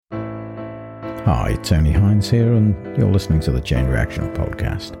Hi, Tony Hines here, and you're listening to the Chain Reaction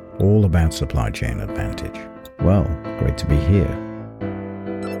Podcast, all about supply chain advantage. Well, great to be here.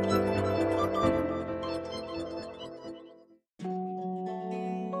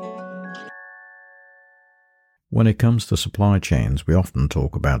 When it comes to supply chains, we often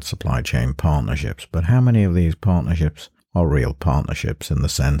talk about supply chain partnerships, but how many of these partnerships are real partnerships in the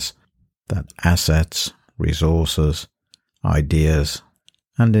sense that assets, resources, ideas,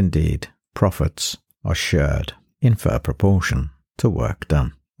 and indeed profits are shared in fair proportion to work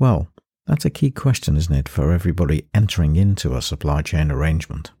done? Well, that's a key question, isn't it, for everybody entering into a supply chain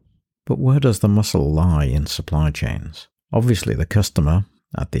arrangement. But where does the muscle lie in supply chains? Obviously, the customer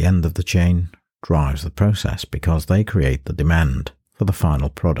at the end of the chain drives the process because they create the demand for the final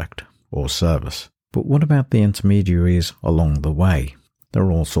product or service. But what about the intermediaries along the way? There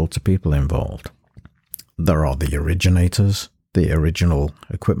are all sorts of people involved. There are the originators, the original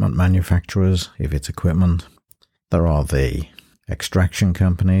equipment manufacturers, if it's equipment. There are the extraction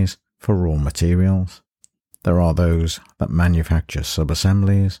companies for raw materials. There are those that manufacture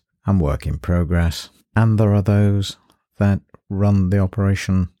sub-assemblies and work in progress. And there are those that run the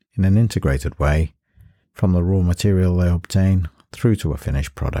operation in an integrated way from the raw material they obtain through to a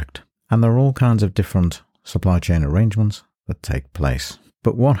finished product. And there are all kinds of different supply chain arrangements that take place.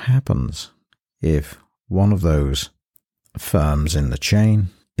 But what happens if one of those firms in the chain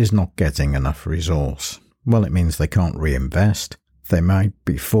is not getting enough resource? Well, it means they can't reinvest. They might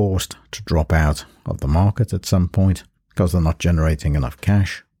be forced to drop out of the market at some point because they're not generating enough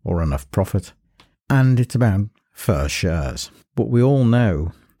cash or enough profit. And it's about fair shares. But we all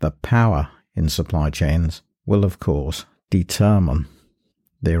know that power in supply chains will, of course, determine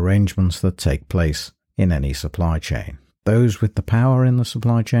the arrangements that take place in any supply chain. Those with the power in the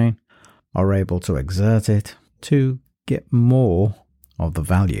supply chain are able to exert it to get more of the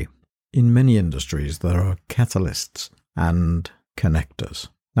value. In many industries, there are catalysts and connectors.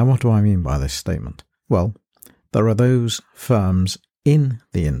 Now, what do I mean by this statement? Well, there are those firms in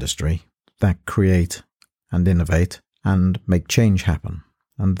the industry that create and innovate and make change happen.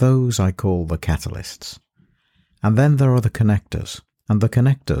 And those I call the catalysts. And then there are the connectors. And the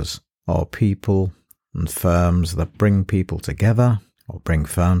connectors are people and firms that bring people together or bring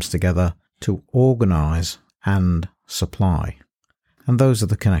firms together to organize and supply. And those are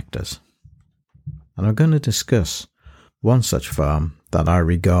the connectors. And I'm going to discuss one such firm that I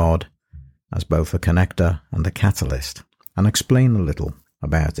regard as both a connector and a catalyst and explain a little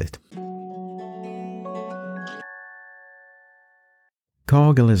about it.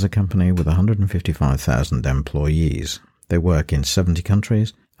 Cargill is a company with 155,000 employees. They work in 70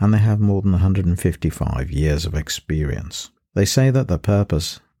 countries and they have more than 155 years of experience. They say that their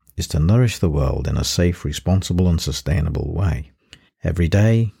purpose is to nourish the world in a safe, responsible and sustainable way. Every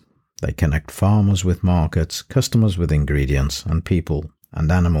day, they connect farmers with markets, customers with ingredients, and people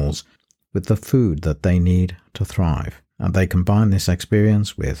and animals with the food that they need to thrive. And they combine this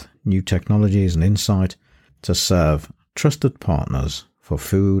experience with new technologies and insight to serve trusted partners for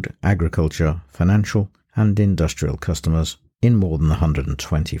food, agriculture, financial and industrial customers in more than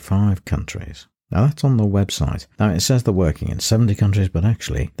 125 countries. Now that's on the website. Now it says they're working in 70 countries, but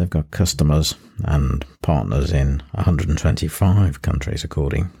actually they've got customers and partners in 125 countries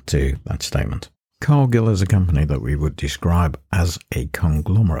according to that statement. Cargill is a company that we would describe as a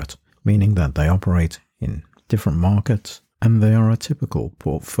conglomerate, meaning that they operate in different markets and they are a typical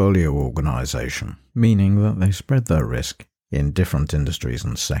portfolio organization, meaning that they spread their risk in different industries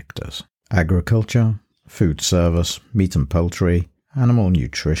and sectors. Agriculture, food service, meat and poultry, animal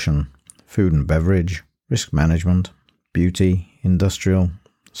nutrition, food and beverage, risk management, beauty, industrial,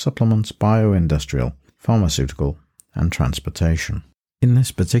 supplements, bioindustrial, pharmaceutical, and transportation. In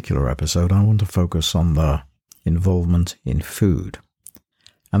this particular episode, I want to focus on the involvement in food.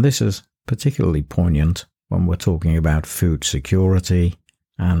 And this is particularly poignant when we're talking about food security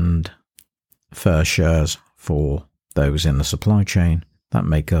and fair shares for those in the supply chain that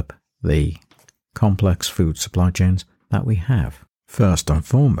make up the complex food supply chains that we have. First and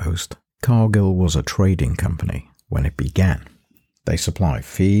foremost, Cargill was a trading company when it began. They supply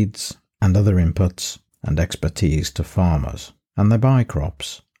feeds and other inputs and expertise to farmers, and they buy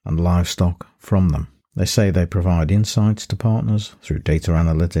crops and livestock from them. They say they provide insights to partners through data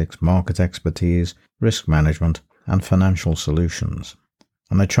analytics, market expertise, risk management, and financial solutions.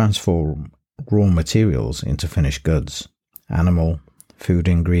 And they transform raw materials into finished goods, animal, food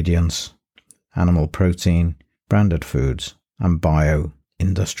ingredients, animal protein, branded foods, and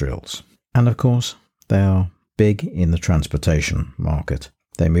bio-industrials. And of course, they are big in the transportation market.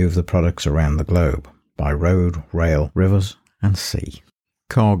 They move the products around the globe by road, rail, rivers, and sea.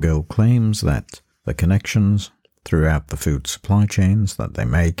 Cargill claims that the connections throughout the food supply chains that they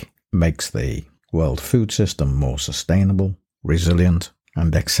makes the world food system more sustainable, resilient,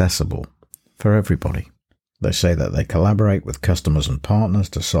 and accessible for everybody. They say that they collaborate with customers and partners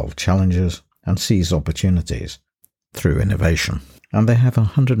to solve challenges and seize opportunities through innovation. And they have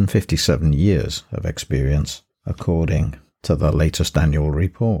 157 years of experience, according to the latest annual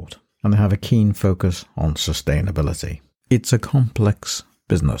report. And they have a keen focus on sustainability. It's a complex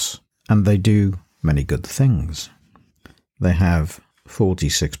business, and they do many good things. They have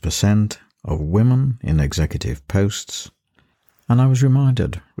 46% of women in executive posts. And I was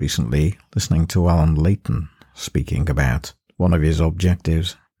reminded recently, listening to Alan Layton speaking about one of his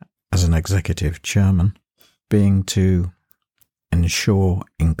objectives as an executive chairman being to ensure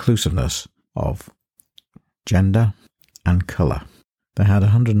inclusiveness of gender and colour. They had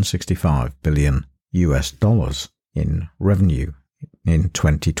 $165 billion in revenue in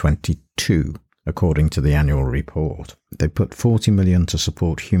 2022, according to the annual report. They put $40 million to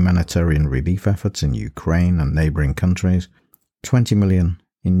support humanitarian relief efforts in Ukraine and neighbouring countries, $20 million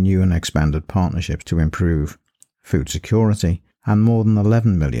in new and expanded partnerships to improve food security, and more than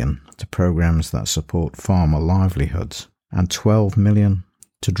 $11 million to programs that support farmer livelihoods, and $12 million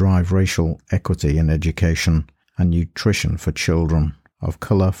to drive racial equity in education and nutrition for children of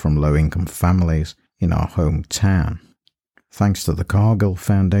colour from low-income families in our hometown. Thanks to the Cargill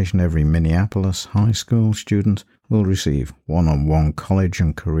Foundation, every Minneapolis high school student will receive one-on-one college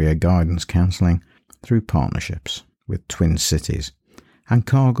and career guidance counselling through partnerships with Twin Cities. And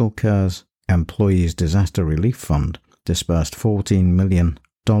Cargill Cares Employees Disaster Relief Fund dispersed $14 million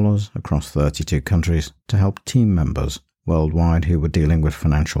across 32 countries to help team members worldwide who were dealing with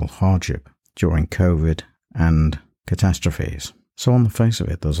financial hardship during COVID and catastrophes. So on the face of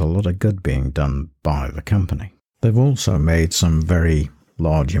it, there's a lot of good being done by the company. They've also made some very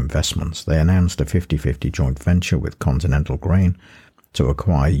large investments. They announced a 50-50 joint venture with Continental Grain to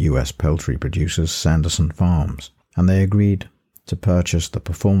acquire US poultry producers Sanderson Farms, and they agreed to purchase the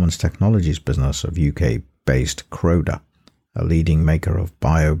performance technologies business of UK-based Croda, a leading maker of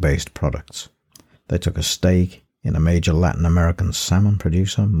bio-based products. They took a stake in a major Latin American salmon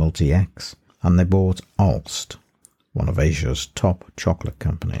producer, Multi-X, and they bought Alst, one of Asia's top chocolate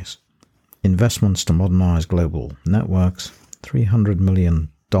companies. Investments to modernize global networks, $300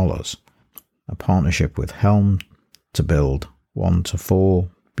 million. A partnership with Helm to build 1-4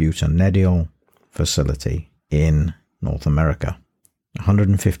 butanediol facility in North America.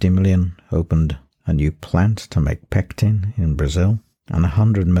 $150 million opened a new plant to make pectin in Brazil, and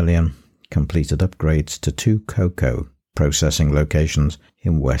 $100 million completed upgrades to 2 cocoa processing locations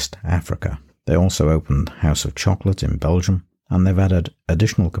in West Africa. They also opened House of Chocolate in Belgium, and they've added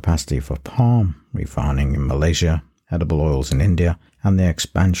additional capacity for palm refining in Malaysia, edible oils in India, and the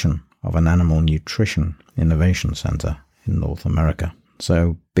expansion of an animal nutrition innovation center in North America.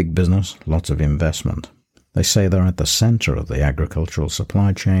 So, big business, lots of investment. They say they're at the center of the agricultural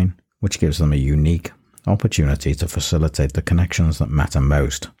supply chain, which gives them a unique opportunity to facilitate the connections that matter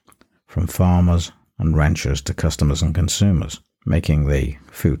most, from farmers and ranchers to customers and consumers, making the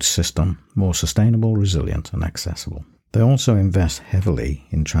food system more sustainable, resilient, and accessible. They also invest heavily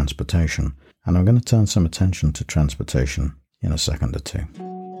in transportation, and I'm going to turn some attention to transportation in a second or two.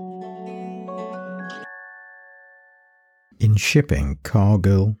 In shipping,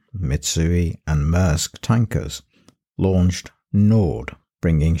 Cargill, Mitsui, and Maersk Tankers launched Nord,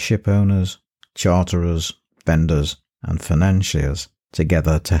 bringing ship owners, charterers, vendors, and financiers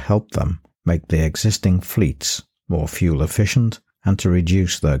together to help them make the existing fleets more fuel efficient and to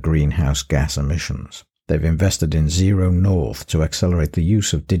reduce their greenhouse gas emissions. They've invested in Zero North to accelerate the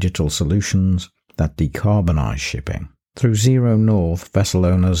use of digital solutions that decarbonize shipping. Through Zero North, vessel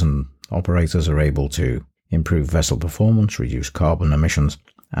owners and operators are able to improve vessel performance, reduce carbon emissions,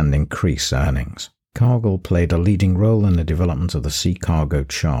 and increase earnings. Cargill played a leading role in the development of the Sea Cargo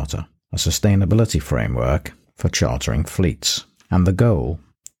Charter, a sustainability framework for chartering fleets. And the goal,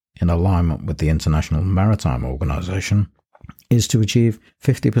 in alignment with the International Maritime Organization, is to achieve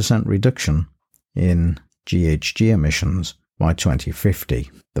 50% reduction in GHG emissions by 2050.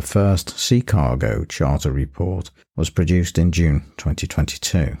 The first Sea Cargo Charter report was produced in June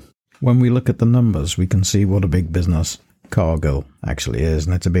 2022. When we look at the numbers, we can see what a big business Cargill actually is,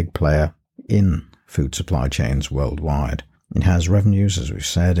 and it's a big player in food supply chains worldwide. It has revenues, as we've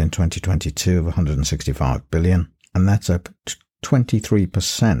said, in 2022 of $165 billion, and that's up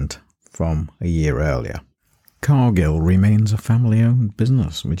 23% from a year earlier. Cargill remains a family-owned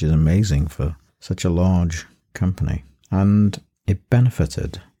business, which is amazing for such a large company, and it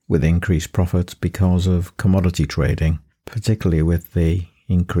benefited with increased profits because of commodity trading, particularly with the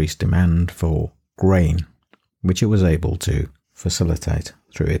increased demand for grain, which it was able to facilitate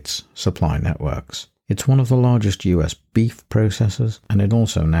through its supply networks. It's one of the largest US beef processors, and it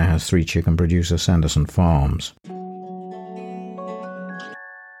also now has 3 chicken producer Sanderson Farms.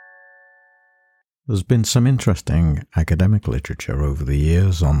 There's been some interesting academic literature over the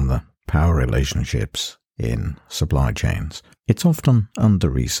years on the power relationships in supply chains. It's often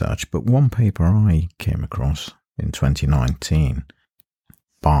under-researched, but one paper I came across in 2019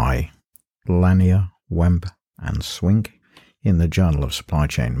 by Lanier, Wemp and Swink in the Journal of Supply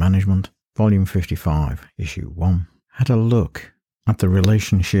Chain Management, Volume 55, Issue 1, had a look at the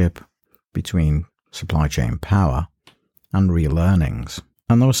relationship between supply chain power and real earnings.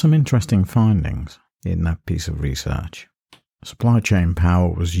 And there were some interesting findings in that piece of research. Supply chain power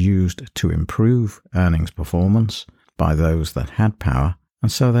was used to improve earnings performance by those that had power,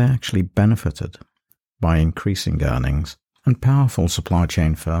 and so they actually benefited by increasing earnings. And powerful supply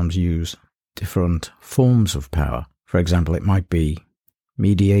chain firms use different forms of power. For example, it might be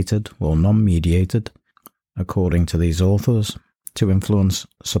mediated or non-mediated, according to these authors, to influence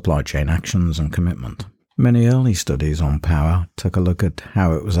supply chain actions and commitment. Many early studies on power took a look at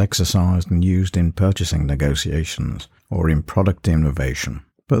how it was exercised and used in purchasing negotiations or in product innovation,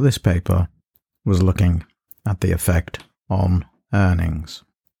 but this paper was looking at the effect on earnings.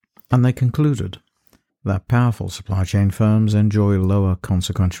 And they concluded that powerful supply chain firms enjoy lower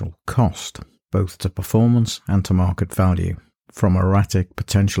consequential cost, both to performance and to market value, from erratic,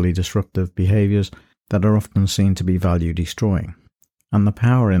 potentially disruptive behaviours that are often seen to be value-destroying. And the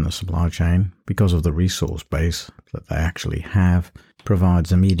power in the supply chain, because of the resource base that they actually have,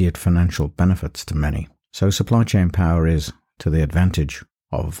 provides immediate financial benefits to many. So supply chain power is to the advantage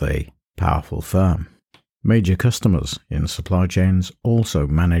of the powerful firm. Major customers in supply chains also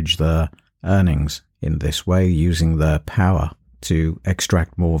manage their earnings in this way, using their power to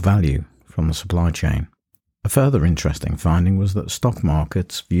extract more value from the supply chain. A further interesting finding was that stock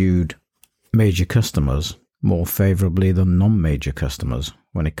markets viewed major customers more favourably than non-major customers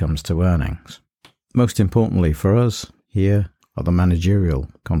when it comes to earnings. Most importantly for us here are the managerial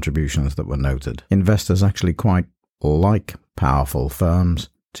contributions that were noted. Investors actually quite like powerful firms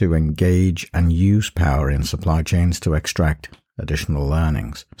to engage and use power in supply chains to extract additional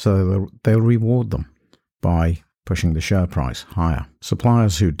earnings. So they'll reward them by pushing the share price higher.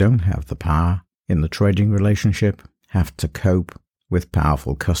 Suppliers who don't have the power in the trading relationship have to cope with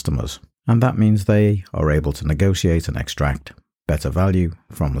powerful customers, and that means they are able to negotiate and extract better value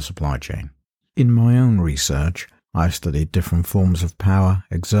from the supply chain. In my own research, I've studied different forms of power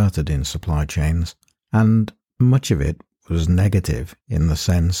exerted in supply chains, and much of it was negative in the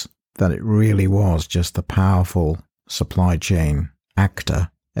sense that it really was just the powerful supply chain actor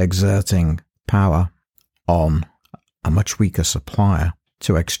exerting power on a much weaker supplier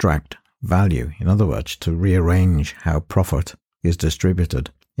to extract value. In other words, to rearrange how profit is distributed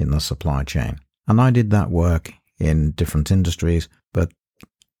in the supply chain. And I did that work in different industries, but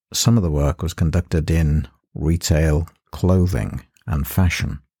some of the work was conducted in retail, clothing and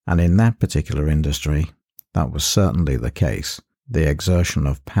fashion. And in that particular industry, that was certainly the case. The exertion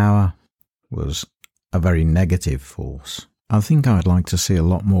of power was a very negative force. I think I'd like to see a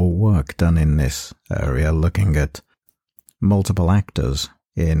lot more work done in this area, looking at multiple actors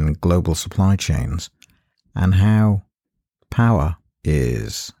in global supply chains and how power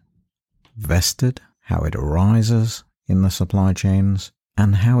is vested, how it arises in the supply chains,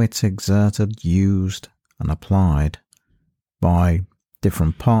 and how it's exerted, used, and applied by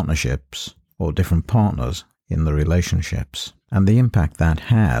different partnerships or different partners in the relationships, and the impact that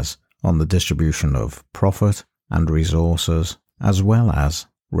has on the distribution of profit and resources, as well as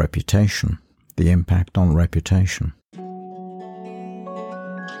reputation, the impact on reputation.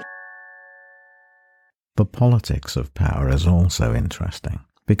 The politics of power is also interesting,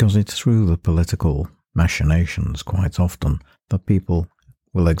 because it's through the political machinations quite often that people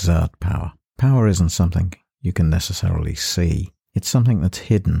will exert power. Power isn't something you can necessarily see. It's something that's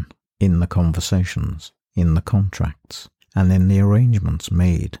hidden in the conversations, in the contracts, and in the arrangements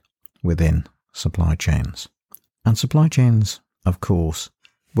made within supply chains. And supply chains, of course,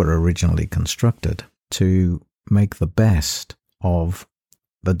 were originally constructed to make the best of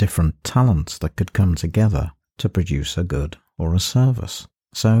the different talents that could come together to produce a good or a service.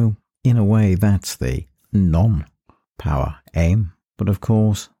 So, in a way, that's the non-power aim. But of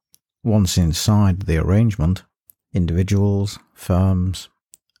course, once inside the arrangement, individuals, firms,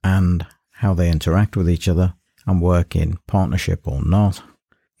 and how they interact with each other and work in partnership or not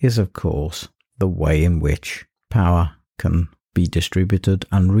is, of course, the way in which power can be distributed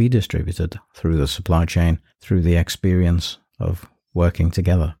and redistributed through the supply chain, through the experience of working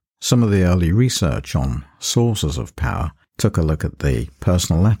together. Some of the early research on sources of power took a look at the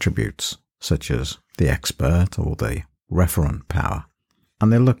personal attributes, such as the expert or the referent power,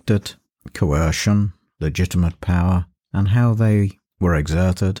 and they looked at coercion, legitimate power, and how they were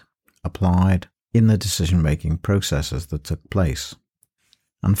exerted, applied in the decision-making processes that took place.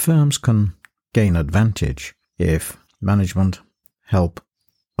 And firms can gain advantage if management help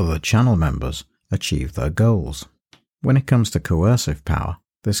other channel members achieve their goals. When it comes to coercive power,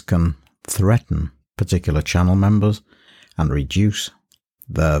 this can threaten particular channel members and reduce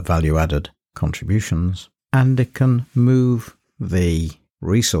their value-added contributions, and it can move the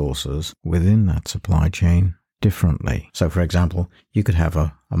resources within that supply chain differently. So, for example, you could have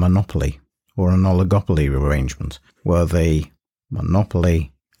a monopoly or an oligopoly arrangement where the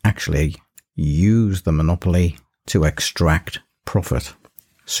monopoly actually use the monopoly to extract profit,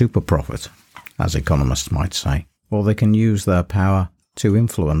 super profit, as economists might say, or they can use their power to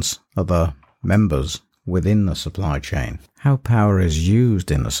influence other members within the supply chain. How power is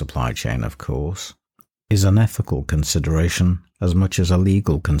used in the supply chain, of course, is an ethical consideration as much as a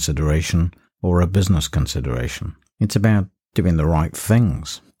legal consideration or a business consideration. It's about doing the right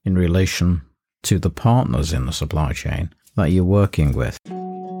things in relation to the partners in the supply chain that you're working with.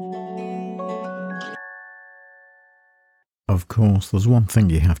 Of course, there's one thing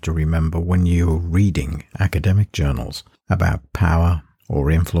you have to remember when you're reading academic journals about power or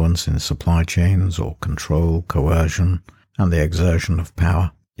influence in supply chains or control, coercion, and the exertion of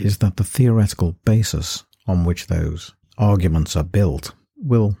power, is that the theoretical basis on which those arguments are built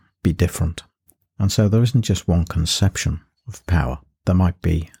will be different. And so there isn't just one conception of power. There might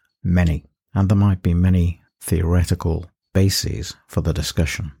be many, and there might be many theoretical bases for the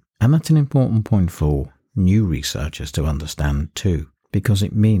discussion. And that's an important point for new researchers to understand too, because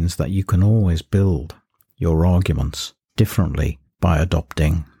it means that you can always build your arguments differently by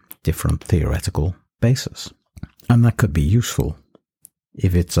adopting different theoretical bases. And that could be useful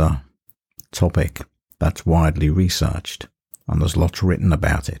if it's a topic that's widely researched and there's lots written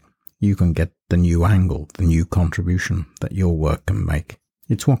about it. You can get the new angle, the new contribution that your work can make.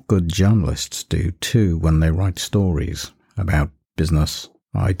 It's what good journalists do too when they write stories about business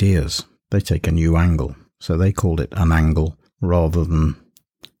ideas. They take a new angle, so they called it an angle rather than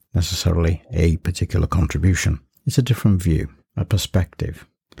necessarily a particular contribution. It's a different view, a perspective.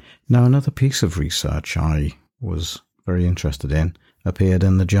 Now, another piece of research I was very interested in appeared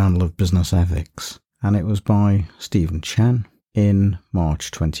in the Journal of Business Ethics, and it was by Stephen Chan in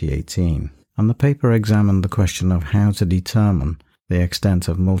March 2018. And the paper examined the question of how to determine the extent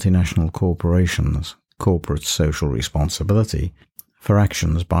of multinational corporations' corporate social responsibility for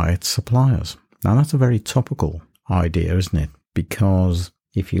actions by its suppliers. Now, that's a very topical idea, isn't it? Because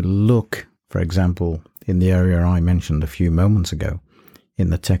if you look, for example, in the area I mentioned a few moments ago, in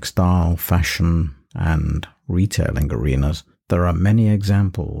the textile, fashion, and retailing arenas, there are many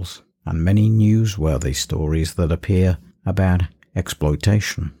examples and many newsworthy stories that appear about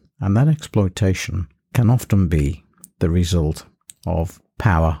exploitation. And that exploitation can often be the result of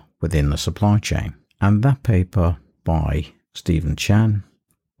power within the supply chain. And that paper by Stephen Chan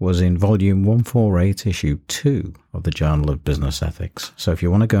was in volume 148, issue 2 of the Journal of Business Ethics. So if you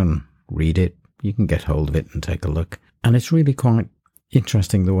want to go and read it, you can get hold of it and take a look. And it's really quite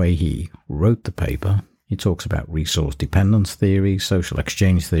interesting the way he wrote the paper. He talks about resource dependence theory, social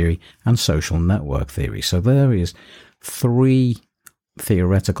exchange theory, and social network theory. So there is 3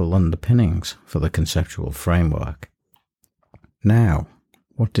 theoretical underpinnings for the conceptual framework. Now,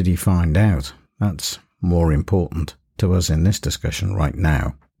 what did he find out? That's more important to us in this discussion right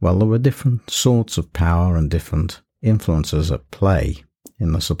now. Well, there were different sorts of power and different influences at play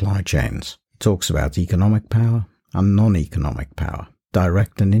in the supply chains. He talks about economic power and non-economic power,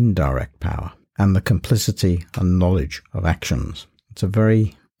 direct and indirect power, and the complicity and knowledge of actions. It's a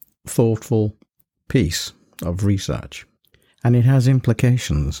very thoughtful piece of research, and it has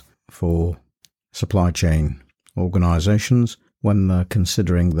implications for supply chain organizations when they're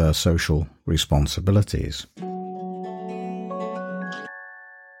considering their social responsibilities.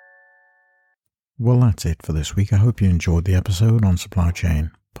 Well, that's it for this week. I hope you enjoyed the episode on supply chain,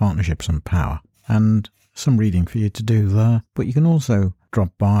 partnerships and power, and some reading for you to do there. But you can also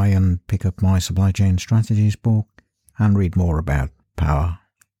drop by and pick up my Supply Chain Strategies book and read more about power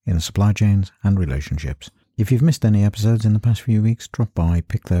in supply chains and relationships. If you've missed any episodes in the past few weeks, drop by,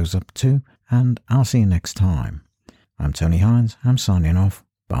 pick those up too, and I'll see you next time. I'm Tony Hines. I'm signing off.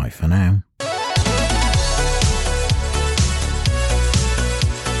 Bye for now.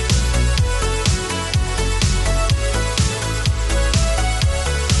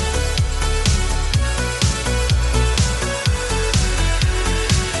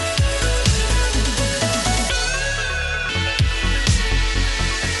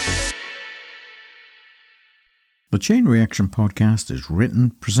 The Chain Reaction Podcast is written,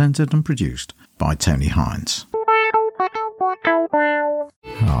 presented and produced by Tony Hines.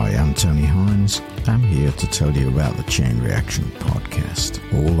 Hi, I'm Tony Hines. I'm here to tell you about the Chain Reaction Podcast,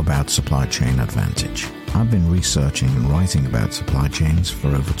 all about supply chain advantage. I've been researching and writing about supply chains for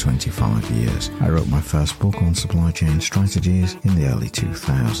over 25 years. I wrote my first book on supply chain strategies in the early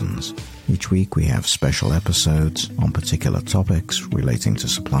 2000s. Each week we have special episodes on particular topics relating to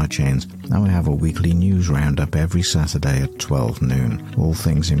supply chains, and we have a weekly news roundup every Saturday at 12 noon, all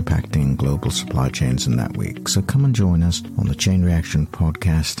things impacting global supply chains in that week. So come and join us on the Chain Reaction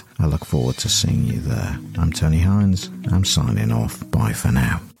Podcast. I look forward to seeing you there. I'm Tony Hines. I'm signing off. Bye for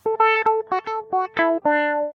now.